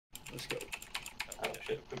Let's go. Oh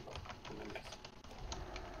shit, good ball.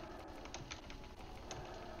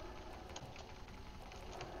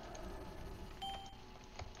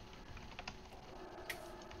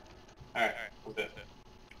 Alright, we're good.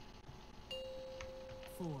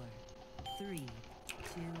 4, 3,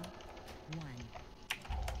 2, 1.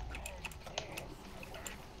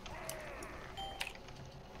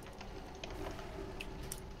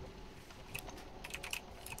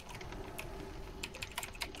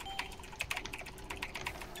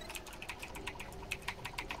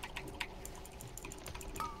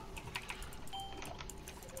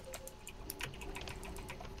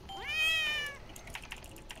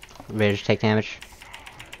 Raiders take damage.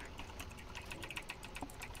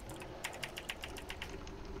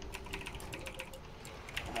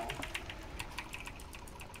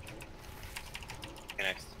 Okay,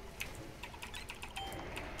 next.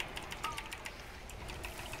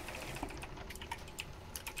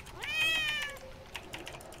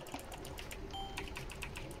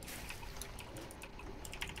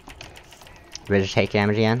 Raiders take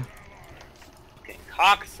damage again. Okay,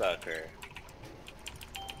 cocksucker.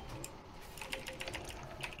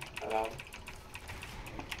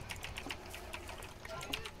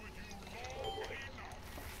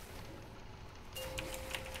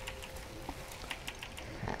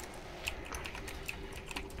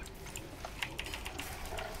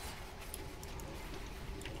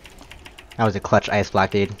 That was a clutch ice block,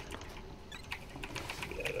 dude.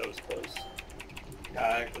 Yeah, that was close. Yeah,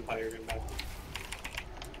 I actually thought you were getting back.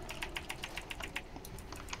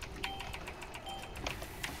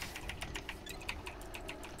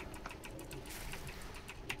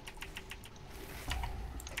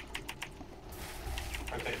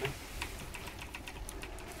 Rotate me.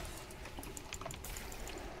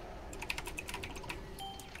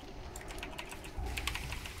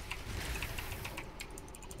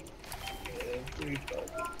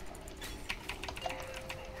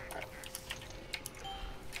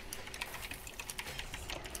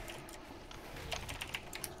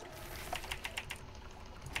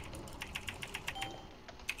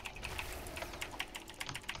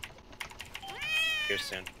 Here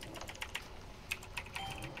soon.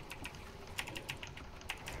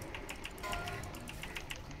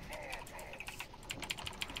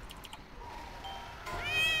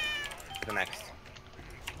 The next.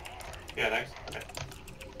 Yeah, next. Okay.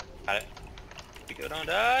 Got it. You go, don't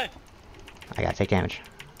die. I gotta take damage.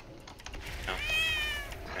 No.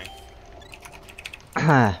 Okay.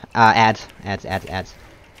 Ads.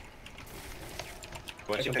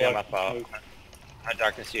 Once you pick him up, how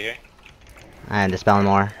darkness you hear? And dispel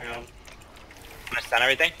more. Hang on. Wanna stun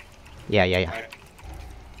everything? Yeah. Alright.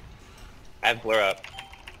 I have blur up.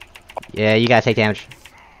 Yeah, you gotta take damage.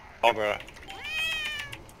 All blur up.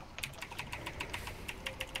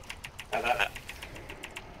 Got that.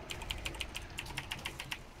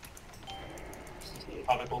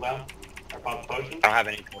 Pop a cooldown. Or pop a potion. I don't have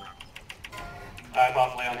any cooldown. I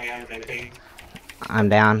pop lay on hands and take. I'm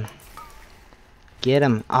down. Get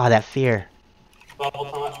him. Oh, that fear. Bubble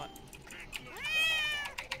taunt.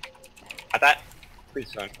 Got that? Please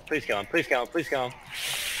kill him. Please kill him. Please kill him. Please kill him.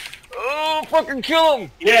 Oh, fucking kill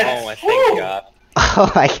him! Yes! Oh, my thank Woo! God.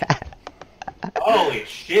 Oh my god. Holy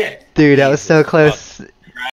shit! Dude, that was so Jesus close.